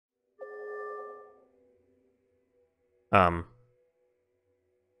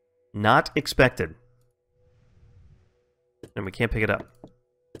Not expected. And we can't pick it up.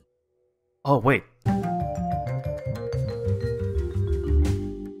 Oh, wait.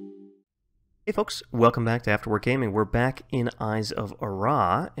 Hey folks, welcome back to Afterwork Gaming. We're back in Eyes of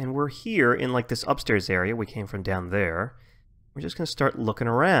Ara, and we're here in like this upstairs area. We came from down there. We're just going to start looking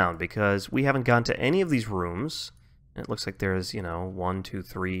around because we haven't gone to any of these rooms. And it looks like there's, 1, 2,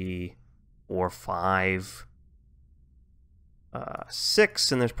 3, 4, 5,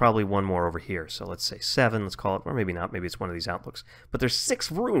 6, and there's probably one more over here. So let's say 7, let's call it, or maybe not, maybe it's one of these outlooks. But there's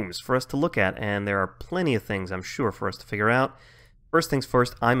 6 rooms for us to look at, and there are plenty of things, I'm sure, for us to figure out. First things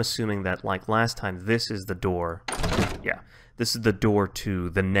first, I'm assuming that, like last time, this is the door. Yeah, this is the door to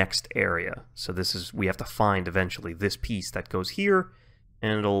the next area. So this is, we have to find eventually this piece that goes here,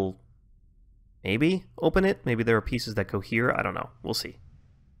 and it'll maybe open it. Maybe there are pieces that go here. I don't know. We'll see.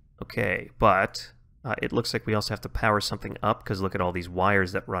 Okay, but it looks like we also have to power something up, because look at all these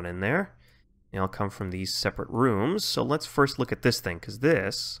wires that run in there. They all come from these separate rooms. So let's first look at this thing, because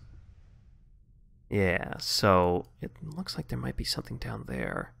this... Yeah, so it looks like there might be something down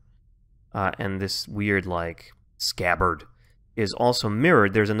there. And this weird, like, scabbard is also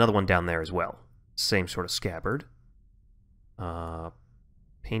mirrored. There's another one down there as well. Same sort of scabbard.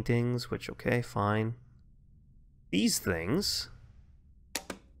 Paintings, which, okay, fine. These things...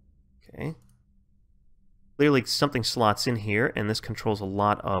 Okay. Clearly something slots in here, and this controls a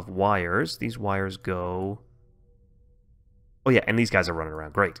lot of wires. These wires go... Oh yeah, and these guys are running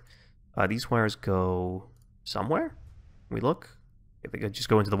around. Great. These wires go somewhere? Can we look? If they could just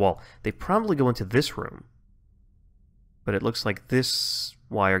go into the wall. They probably go into this room. But it looks like this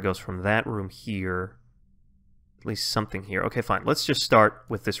wire goes from that room here. At least something here. Okay, fine. Let's just start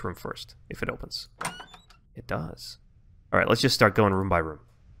with this room first, if it opens. It does. Alright, let's just start going room by room.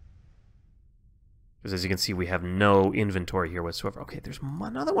 Because as you can see, we have no inventory here whatsoever. Okay, there's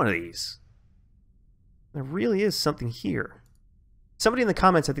another one of these. There really is something here. Somebody in the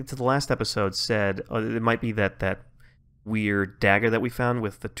comments, I think to the last episode, said it might be that weird dagger that we found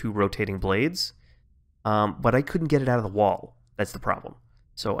with the 2 rotating blades. But I couldn't get it out of the wall. That's the problem.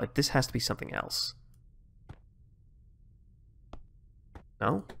 So this has to be something else.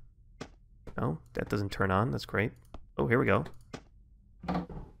 No? No? That doesn't turn on. That's great. Oh, here we go.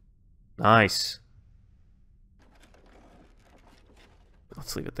 Nice.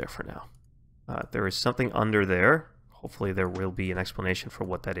 Let's leave it there for now. There is something under there. Hopefully there will be an explanation for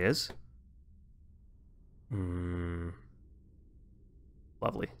what that is.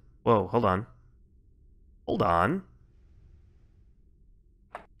 Lovely. Whoa, hold on. Hold on.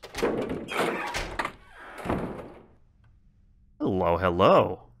 Hello,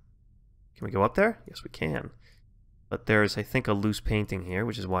 hello. Can we go up there? Yes, we can. But there's, I think, a loose painting here,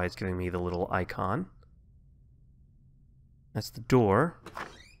 which is why it's giving me the little icon. That's the door.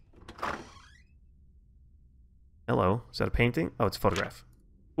 Hello, is that a painting? Oh, it's a photograph.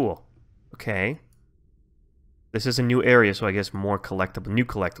 Cool. Okay. This is a new area, so I guess more new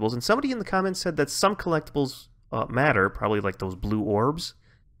collectibles. And somebody in the comments said that some collectibles matter, probably like those blue orbs,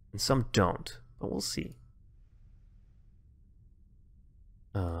 and some don't. But we'll see.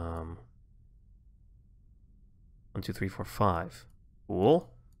 1, 2, 3, 4, 5. Cool.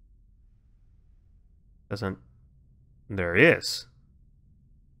 Doesn't... There is.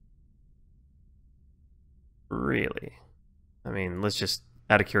 Really? I mean, let's just...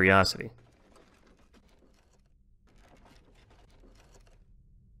 Out of curiosity.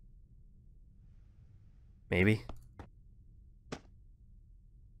 Maybe?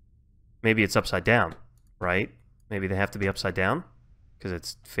 Maybe it's upside down, right? Maybe they have to be upside down? Because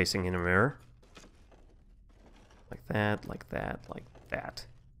it's facing in a mirror? Like that, like that, like that.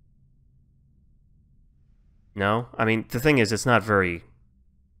 No? I mean, the thing is, it's not very...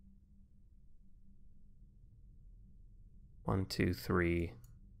 1, 2, 3...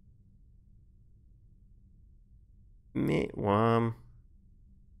 1,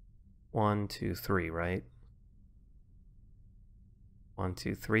 2, 3, right? 1,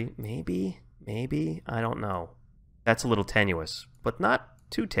 2, 3, maybe? Maybe? I don't know. That's a little tenuous, but not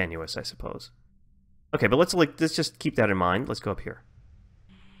too tenuous, I suppose. Okay, but let's just keep that in mind. Let's go up here.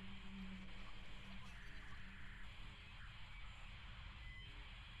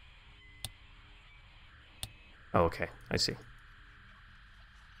 Oh, okay. I see.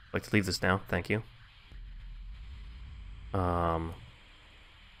 I'd like to leave this now. Thank you.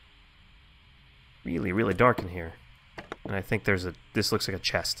 Really, really dark in here. And I think there's this looks like a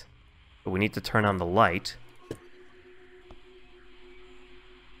chest. But we need to turn on the light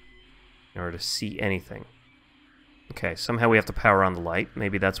in order to see anything. Okay, somehow we have to power on the light.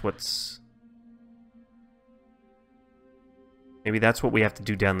 Maybe that's what's... Maybe that's what we have to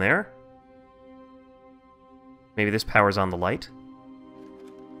do down there? Maybe this powers on the light?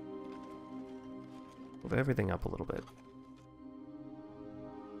 Move everything up a little bit.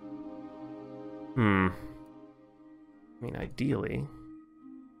 I mean, ideally,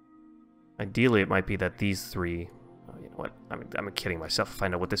 it might be that these three... Oh, you know what? I'm kidding myself if I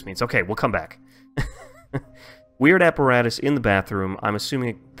know what this means. Okay, we'll come back. Weird apparatus in the bathroom. I'm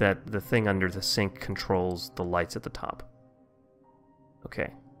assuming that the thing under the sink controls the lights at the top.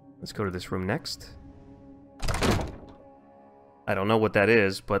 Okay, let's go to this room next. I don't know what that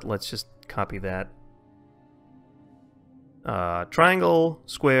is, but let's just copy that. Triangle,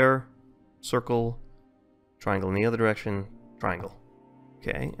 square, circle, triangle in the other direction, triangle.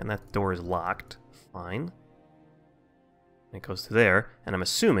 Okay, and that door is locked. Fine. And it goes to there, and I'm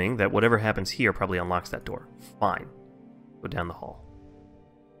assuming that whatever happens here probably unlocks that door. Fine. Go down the hall.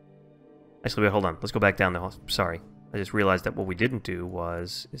 Actually, wait, hold on. Let's go back down the hall. Sorry. I just realized that what we didn't do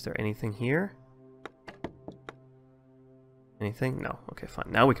was... Is there anything here? Anything? No. Okay, fine.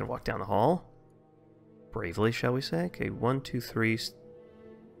 Now we can walk down the hall. Bravely, shall we say? Okay, 1, 2, 3...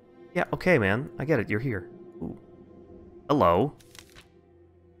 Yeah, okay, man. I get it. You're here. Ooh. Hello.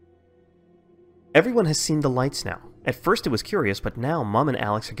 Everyone has seen the lights now. At first it was curious, but now Mom and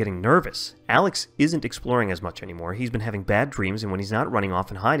Alex are getting nervous. Alex isn't exploring as much anymore. He's been having bad dreams, and when he's not running off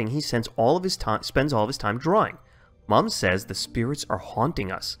and hiding, he spends all of his time drawing. Mom says the spirits are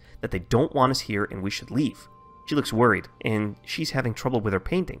haunting us, that they don't want us here and we should leave. She looks worried, and she's having trouble with her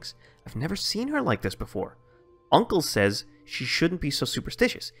paintings. I've never seen her like this before. Uncle says she shouldn't be so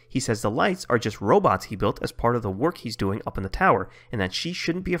superstitious. He says the lights are just robots he built as part of the work he's doing up in the tower, and that she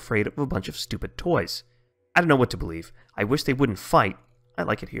shouldn't be afraid of a bunch of stupid toys. I don't know what to believe. I wish they wouldn't fight. I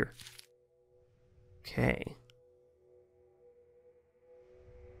like it here. Okay.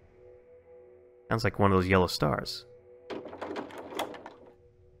 Sounds like one of those yellow stars.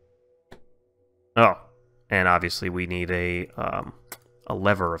 Oh, and obviously we need a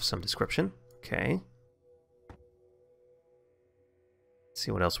lever of some description. Okay. Let's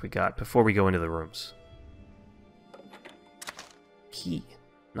see what else we got before we go into the rooms. Key.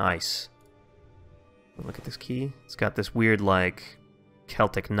 Nice. Look at this key. It's got this weird, like,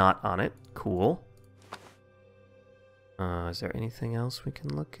 Celtic knot on it. Cool. Is there anything else we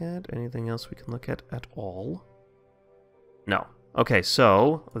can look at? Anything else we can look at all? No. Okay,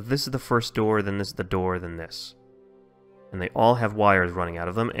 so this is the first door, then this is the door, then this. And they all have wires running out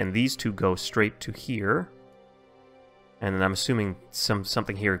of them, and these two go straight to here. And then I'm assuming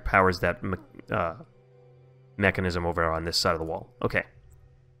something here powers that mechanism over on this side of the wall. Okay.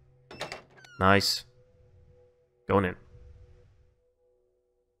 Nice. Going in.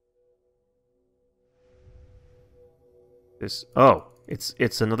 This... Oh,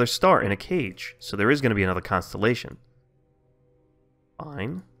 it's another star in a cage. So there is going to be another constellation.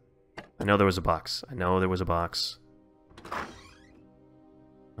 Fine. I know there was a box. I know there was a box.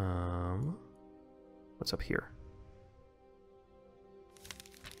 What's up here?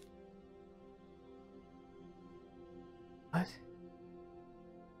 What?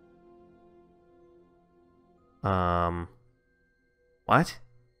 What?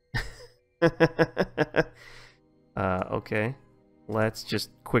 Okay. Let's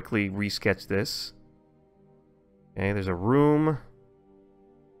just quickly resketch this. Okay, there's a room.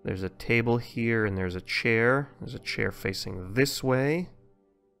 There's a table here, and there's a chair. There's a chair facing this way.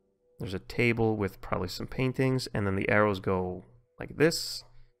 There's a table with probably some paintings, and then the arrows go like this,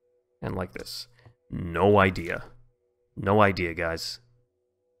 and like this. No idea. No idea, guys.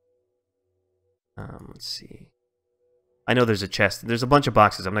 Let's see. I know there's a chest. There's a bunch of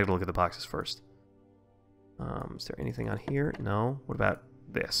boxes. I'm not gonna look at the boxes first. Is there anything on here? No. What about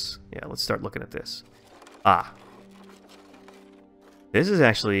this? Yeah, let's start looking at this. Ah. This is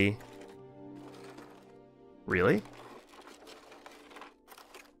actually... Really?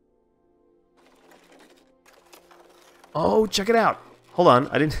 Oh, check it out! Hold on,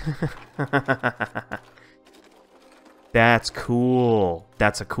 I didn't... That's cool.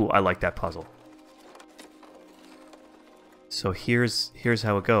 That's a cool... I like that puzzle. So here's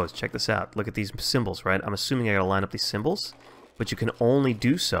how it goes. Check this out. Look at these symbols, right? I'm assuming I gotta line up these symbols, but you can only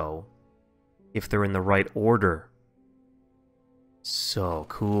do so if they're in the right order. So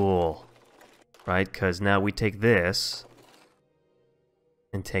cool. Right? Because now we take this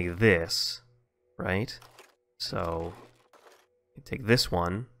and take this, right? So you take this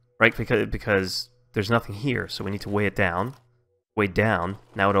one, right? Because there's nothing here, so we need to weigh it down. Weigh down.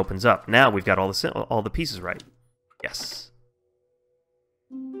 Now it opens up. Now we've got all the pieces right. Yes.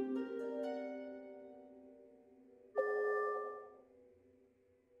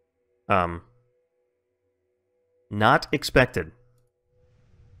 Not expected.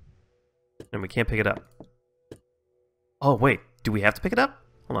 And we can't pick it up. Oh, wait. Do we have to pick it up?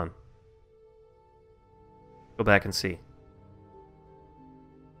 Hold on. Go back and see.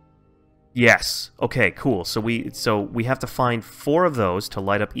 Yes. Okay, cool. So we have to find 4 of those to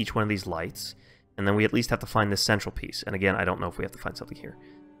light up each one of these lights. And then we at least have to find this central piece. And again, I don't know if we have to find something here.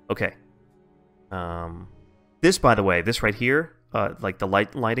 Okay. This, by the way, this right here, like the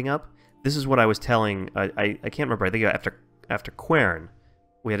lighting up, this is what I was telling... I can't remember. I think after Quern,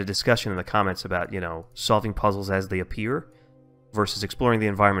 we had a discussion in the comments about, you know, solving puzzles as they appear versus exploring the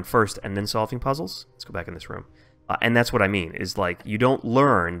environment first and then solving puzzles. Let's go back in this room. And that's what I mean, is like, you don't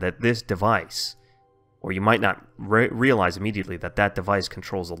learn that this device, or you might not realize immediately that that device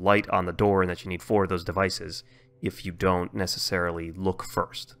controls a light on the door and that you need 4 of those devices if you don't necessarily look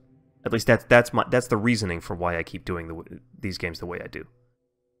first. At least that's the reasoning for why I keep doing these games the way I do.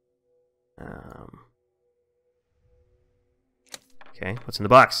 Okay, what's in the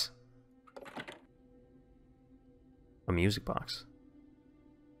box? A music box.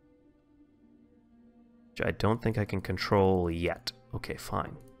 Which I don't think I can control yet. Okay,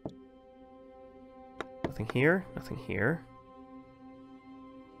 fine. Nothing here, nothing here.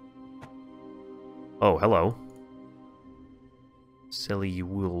 Oh, hello. Silly you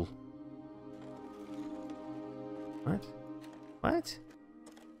will. What? What?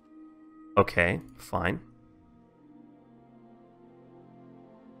 Okay, fine.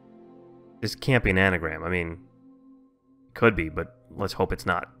 This can't be an anagram. I mean, it could be, but let's hope it's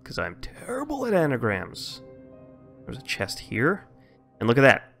not, because I'm terrible at anagrams. There's a chest here. And look at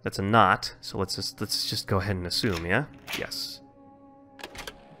that. That's a knot. So let's just go ahead and assume, yeah? Yes.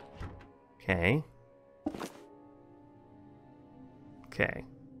 Okay. Okay.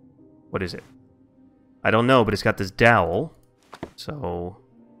 What is it? I don't know, but it's got this dowel. So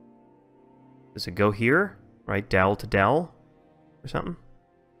does it go here? Right? Dowel to dowel? Or something?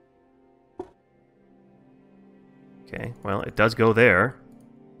 Okay, well, it does go there,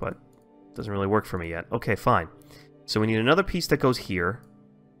 but it doesn't really work for me yet. Okay, fine. So we need another piece that goes here.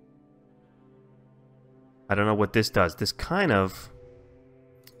 I don't know what this does. This kind of...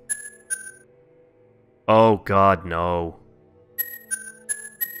 Oh, God, no.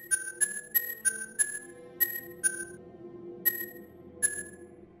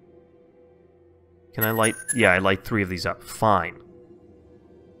 Can I light... Yeah, I light 3 of these up. Fine.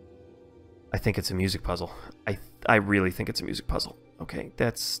 I think it's a music puzzle. I really think it's a music puzzle. Okay,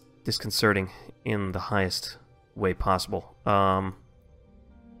 that's disconcerting in the highest way possible.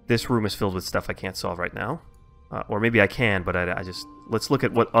 This room is filled with stuff I can't solve right now. Or maybe I can, but I just... Let's look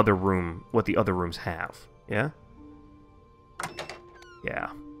at what the other rooms have. Yeah?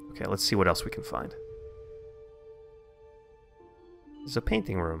 Yeah. Okay, let's see what else we can find. There's a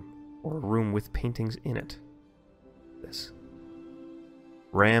painting room. Or a room with paintings in it. This.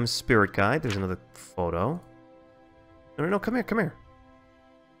 Ram's Spirit Guide. There's another photo. No, come here, come here.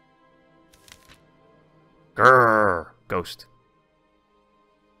 Grrr! Ghost.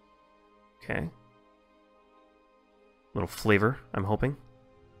 Okay. Little flavor, I'm hoping.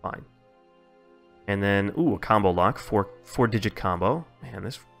 Fine. And then, ooh, a combo lock. Four-digit combo. Man,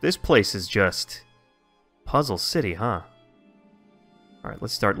 this place is just... Puzzle City, huh? Alright,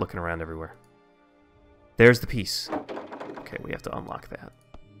 let's start looking around everywhere. There's the piece. Okay, we have to unlock that.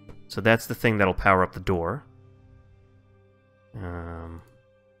 So that's the thing that'll power up the door.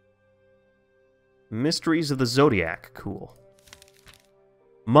 Mysteries of the Zodiac. Cool.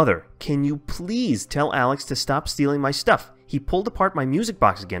 Mother, can you please tell Alex to stop stealing my stuff? He pulled apart my music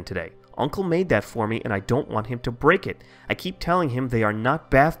box again today. Uncle made that for me, and I don't want him to break it. I keep telling him they are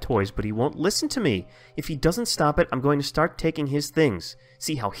not bath toys, but he won't listen to me. If he doesn't stop it, I'm going to start taking his things.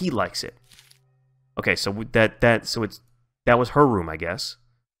 See how he likes it. Okay, so that was her room, I guess.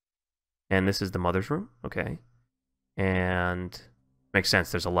 And this is the mother's room. Okay. And makes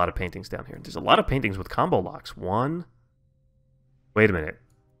sense. There's a lot of paintings down here. There's a lot of paintings with combo locks. One. Wait a minute.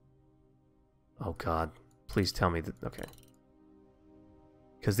 Oh, God. Please tell me that... Okay.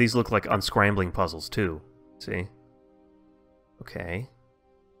 Because these look like unscrambling puzzles, too. See? Okay.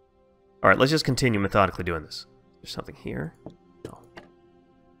 Alright, let's just continue methodically doing this. There's something here? No.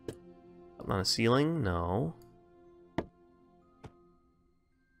 Something on a ceiling? No.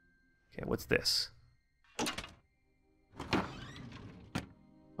 Okay, what's this?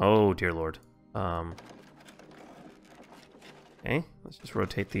 Oh, dear lord. Okay, let's just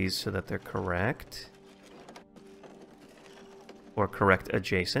rotate these so that they're correct. Or correct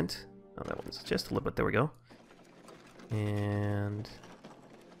adjacent. Oh, that one's just a little bit. There we go. And...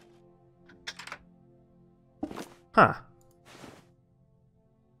 Huh.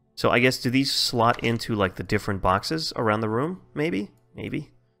 So I guess, do these slot into, like, the different boxes around the room? Maybe?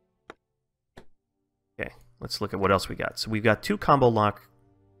 Maybe? let's look at what else we got. So we've got 2 combo lock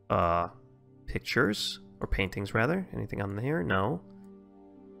pictures, or paintings rather. Anything on here? No.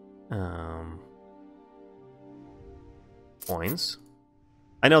 Coins.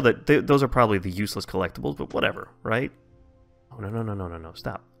 I know that those are probably the useless collectibles, but whatever, right? Oh, no,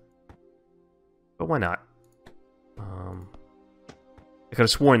 stop. But why not? I could have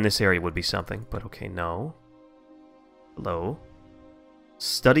sworn this area would be something, but okay, no. Hello.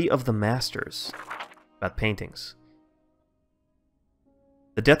 Study of the Masters. About paintings.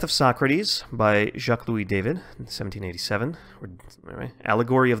 The Death of Socrates by Jacques-Louis David, 1787.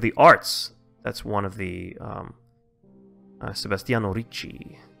 Allegory of the Arts. That's one of the Sebastiano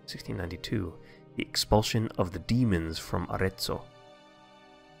Ricci, 1692. The Expulsion of the Demons from Arezzo.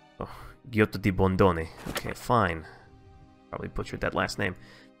 Oh, Giotto di Bondone. Okay, fine. Probably butchered that last name.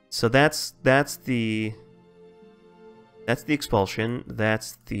 So that's the expulsion.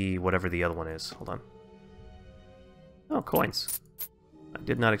 That's the whatever the other one is. Hold on. Oh, coins. I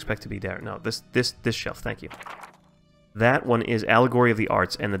did not expect to be there. No, this shelf. Thank you. That one is Allegory of the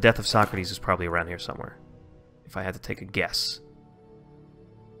Arts, and the Death of Socrates is probably around here somewhere. If I had to take a guess.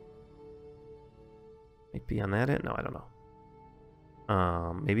 Might be on that end? No, I don't know.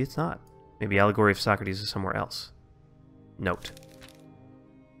 Maybe it's not. Maybe Allegory of Socrates is somewhere else. Note.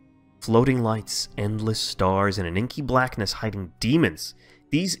 Floating lights, endless stars, and an inky blackness hiding demons.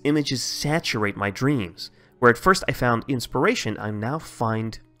 These images saturate my dreams. Where at first I found inspiration, I now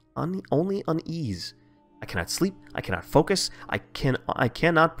find only unease. I cannot sleep, I cannot focus, I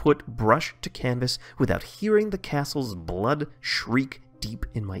cannot put brush to canvas without hearing the castle's blood shriek deep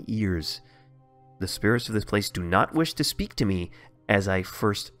in my ears. The spirits of this place do not wish to speak to me as I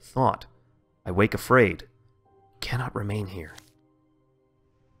first thought. I wake afraid. Cannot remain here.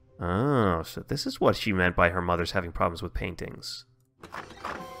 Oh, so this is what she meant by her mother's having problems with paintings.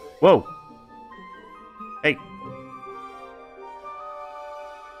 Whoa! Hey!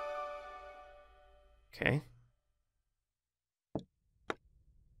 Okay.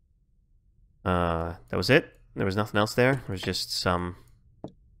 That was it? There was nothing else there? There was just some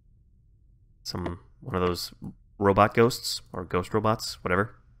one of those robot ghosts, or ghost robots,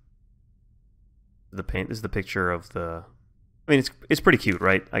 whatever. This is the picture of the... I mean, it's pretty cute,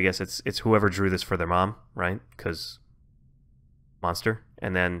 right? I guess it's whoever drew this for their mom, right? Because monster.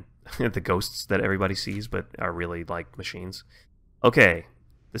 And then the ghosts that everybody sees, but are really like machines. Okay,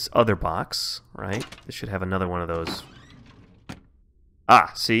 this other box, right? This should have another one of those.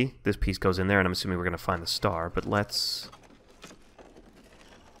 Ah, see? This piece goes in there, and I'm assuming we're going to find the star, but let's...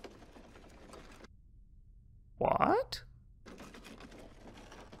 What?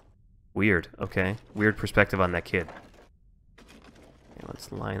 Weird, okay. Weird perspective on that kid. Okay,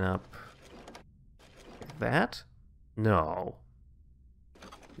 let's line up... Like that? No.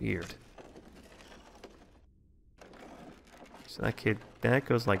 Weird. So that kid, that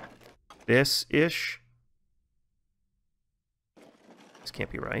goes like this-ish. This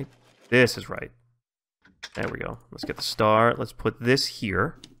can't be right. This is right. There we go. Let's get the star. Let's put this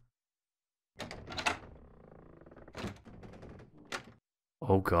here.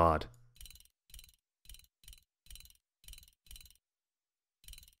 Oh, God.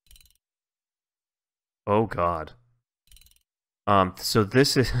 Oh, God. So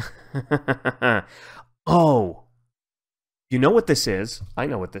this is... Oh! You know what this is. I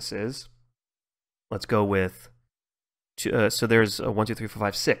know what this is. Let's go with... so there's 1, 2, 3, 4,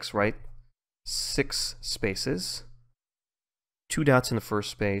 5, 6, right? 6 spaces. 2 dots in the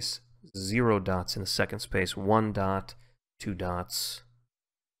first space. 0 dots in the second space. 1 dot. 2 dots.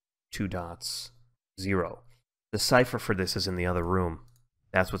 2 dots. 0. The cipher for this is in the other room.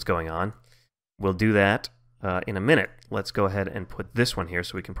 That's what's going on. We'll do that in a minute. Let's go ahead and put this one here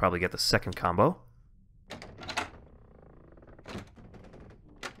so we can probably get the second combo.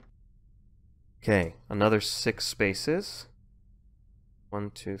 Okay, another 6 spaces.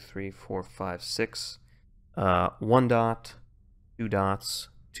 1, 2, 3, 4, 5, 6. 1 dot, 2 dots,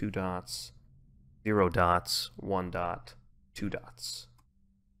 2 dots, 0 dots, 1 dot, 2 dots.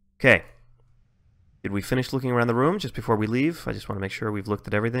 Okay. Did we finish looking around the room just before we leave? I just want to make sure we've looked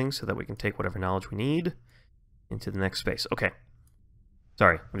at everything so that we can take whatever knowledge we need into the next space. Okay.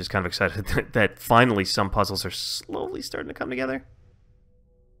 Sorry, I'm just kind of excited that finally some puzzles are slowly starting to come together.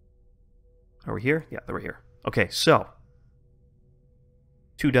 Are we here? Yeah, we're here. Okay, so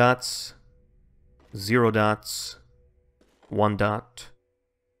 2 dots, 0 dots, 1 dot,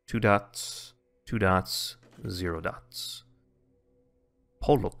 2 dots, 2 dots, 0 dots.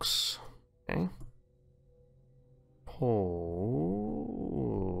 Pollux. Okay. Pollux.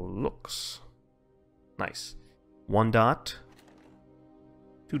 Nice. 1 dot,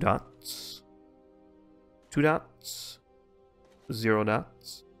 2 dots, 2 dots, 0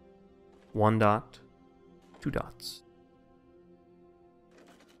 dots, 1 dot, 2 dots.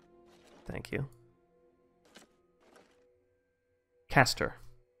 Thank you. Caster.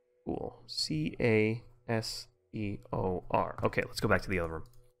 Cool. C-A-S-E-O-R. Okay, let's go back to the other room.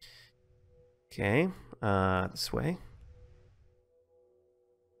 Okay, this way.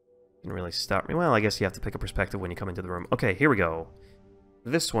 Didn't really stop me. Well, I guess you have to pick a perspective when you come into the room. Okay, here we go.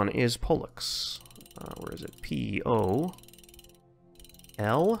 This one is Pollux. Where is it? P-O-L-L-U-X.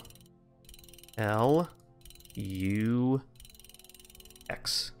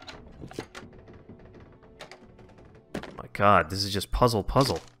 Oh my god, this is just puzzle.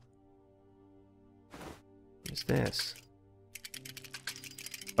 What is this?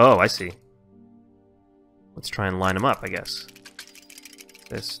 Oh, I see. Let's try and line them up, I guess.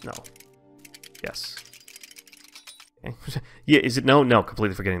 This, no. Yes. Okay. Yeah, is it? No, no,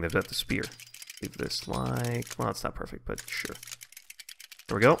 completely forgetting the spear. Leave this like, well, it's not perfect, but sure.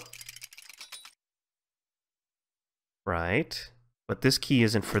 There we go. Right. But this key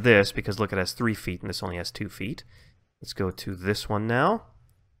isn't for this, because look, it has 3 feet, and this only has 2 feet. Let's go to this one now.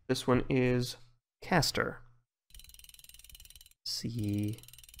 This one is Caster. C-A-S-T-O-R.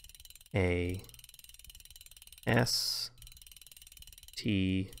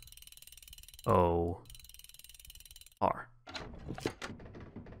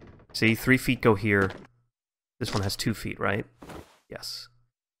 See, 3 feet go here. This one has 2 feet, right? Yes.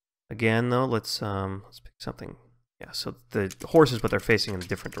 Again, though, let's pick something. Yeah, so the horses, but they're facing in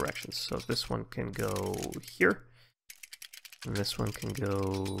different directions. So this one can go here. And this one can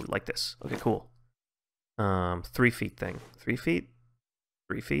go like this. Okay, cool. 3 feet thing. 3 feet?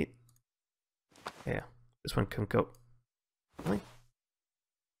 3 feet? Yeah. This one can go. Really?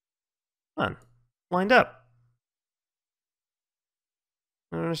 Come on. Lined up.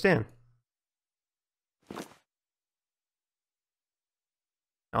 I don't understand.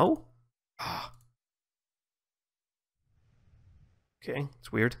 No? Okay,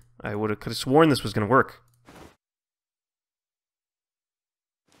 it's weird. I could have sworn this was gonna work.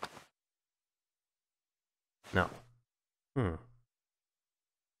 No.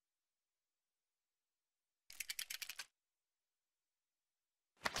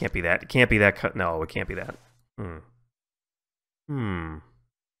 Can't be that. It can't be that cut. No, it can't be that.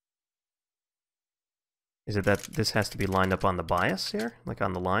 Is it that this has to be lined up on the bias here? Like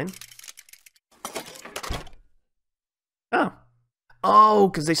on the line? Oh. Oh,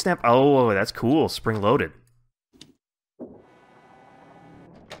 because they snap. Oh, that's cool. Spring-loaded.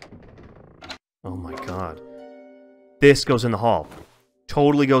 Oh my god. This goes in the hall.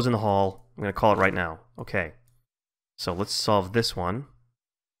 Totally goes in the hall. I'm going to call it right now. Okay. So let's solve this one.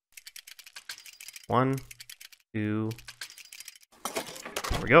 1, 2.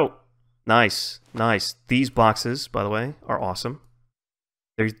 There we go. Nice. Nice. These boxes, by the way, are awesome.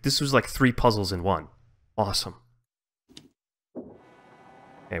 This was like 3 puzzles in one. Awesome.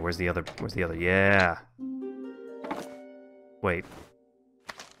 Okay, where's the other? Where's the other? Yeah. Wait.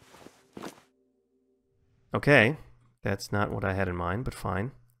 Okay. That's not what I had in mind, but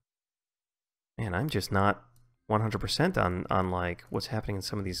fine. Man, I'm just not 100% on like what's happening in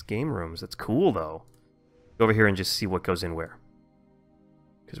some of these game rooms. That's cool though. Go over here and just see what goes in where.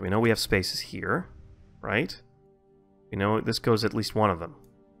 Because we know we have spaces here, right? We know this goes at least one of them.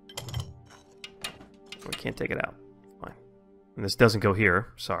 We can't take it out. Fine. And this doesn't go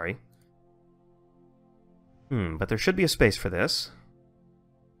here. Sorry. But there should be a space for this.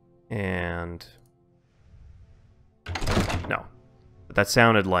 And no. But that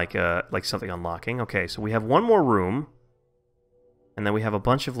sounded like something unlocking. Okay, so we have one more room. And then we have a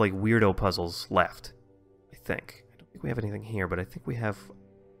bunch of like weirdo puzzles left. I think. I don't think we have anything here, but I think we have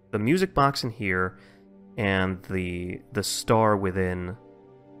the music box in here and the star within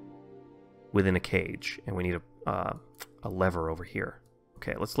a cage. And we need a lever over here.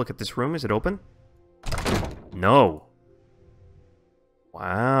 Okay, let's look at this room. Is it open? No.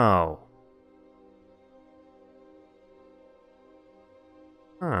 Wow.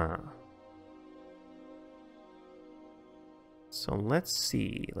 Huh. So let's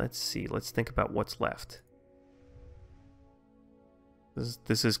see. Let's think about what's left.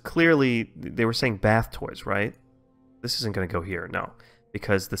 This is clearly, they were saying bath toys, right? This isn't going to go here, no.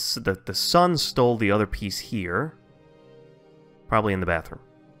 Because the son stole the other piece here. Probably in the bathroom.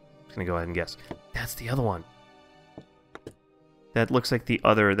 I'm just going to go ahead and guess. That's the other one. That looks like the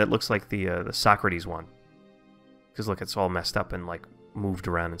other, that looks like the Socrates one. Because look, it's all messed up and like moved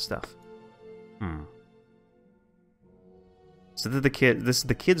around and stuff. So this is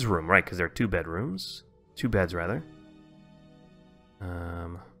the kid's room, right? Because there are 2 bedrooms. 2 beds, rather.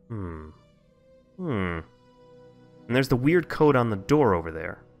 And there's the weird code on the door over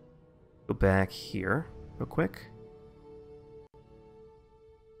there. Go back here real quick.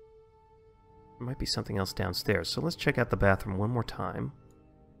 There might be something else downstairs, so let's check out the bathroom one more time.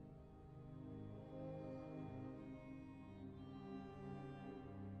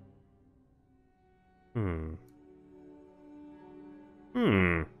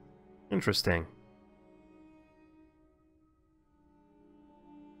 Interesting.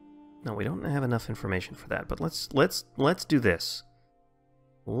 No, we don't have enough information for that, but let's do this.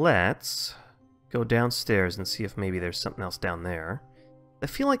 Let's go downstairs and see if maybe there's something else down there. I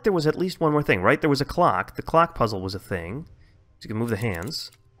feel like there was at least one more thing, right? There was a clock. The clock puzzle was a thing. So you can move the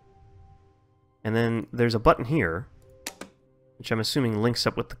hands. And then there's a button here, which I'm assuming links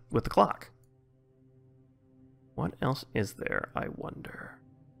up with the clock. What else is there, I wonder?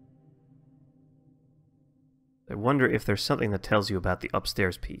 I wonder if there's something that tells you about the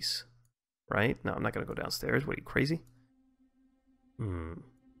upstairs piece. Right? No, I'm not going to go downstairs. What, are you crazy? No,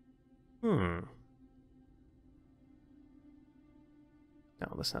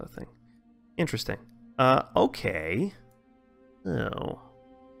 that's not a thing. Interesting. Okay. Oh.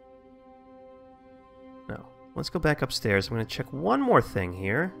 No. Let's go back upstairs. I'm going to check one more thing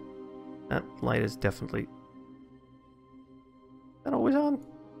here. That light is definitely... Is that always on?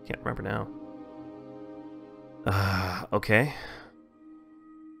 Can't remember now. Okay.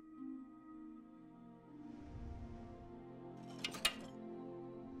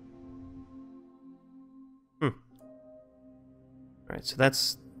 Alright, so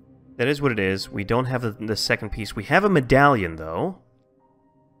that is what it is. We don't have the second piece. We have a medallion, though.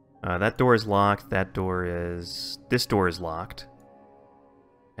 That door is locked. That door is... This door is locked.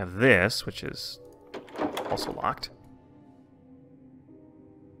 We have this, which is also locked.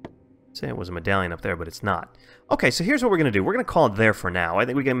 Say it was a medallion up there, but it's not. Okay, so here's what we're going to do. We're going to call it there for now. I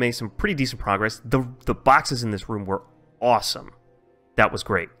think we made some pretty decent progress. The boxes in this room were awesome. That was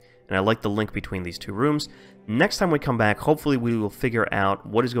great. And I like the link between these two rooms. Next time we come back, hopefully we will figure out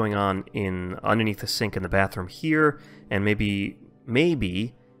what is going on underneath the sink in the bathroom here. And maybe,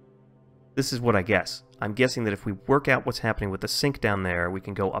 this is what I guess. I'm guessing that if we work out what's happening with the sink down there, we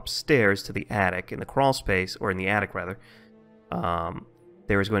can go upstairs to the attic, in the crawl space, or in the attic rather.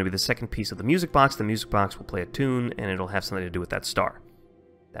 There is going to be the second piece of the music box. The music box will play a tune, and it'll have something to do with that star.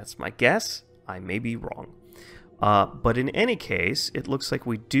 That's my guess. I may be wrong. But in any case, it looks like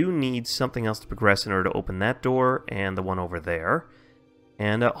we do need something else to progress in order to open that door and the one over there.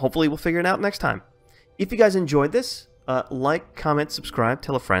 And hopefully we'll figure it out next time. If you guys enjoyed this, like, comment, subscribe,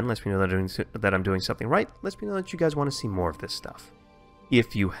 tell a friend. Let me know that I'm doing something right. Let me know that you guys want to see more of this stuff.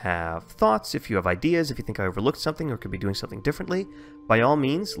 If you have thoughts, if you have ideas, if you think I overlooked something or could be doing something differently, by all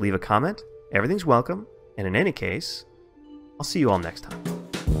means, leave a comment. Everything's welcome. And in any case, I'll see you all next time.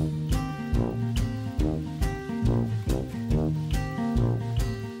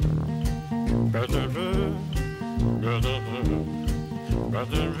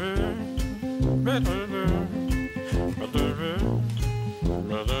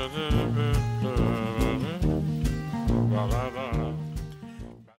 Brother,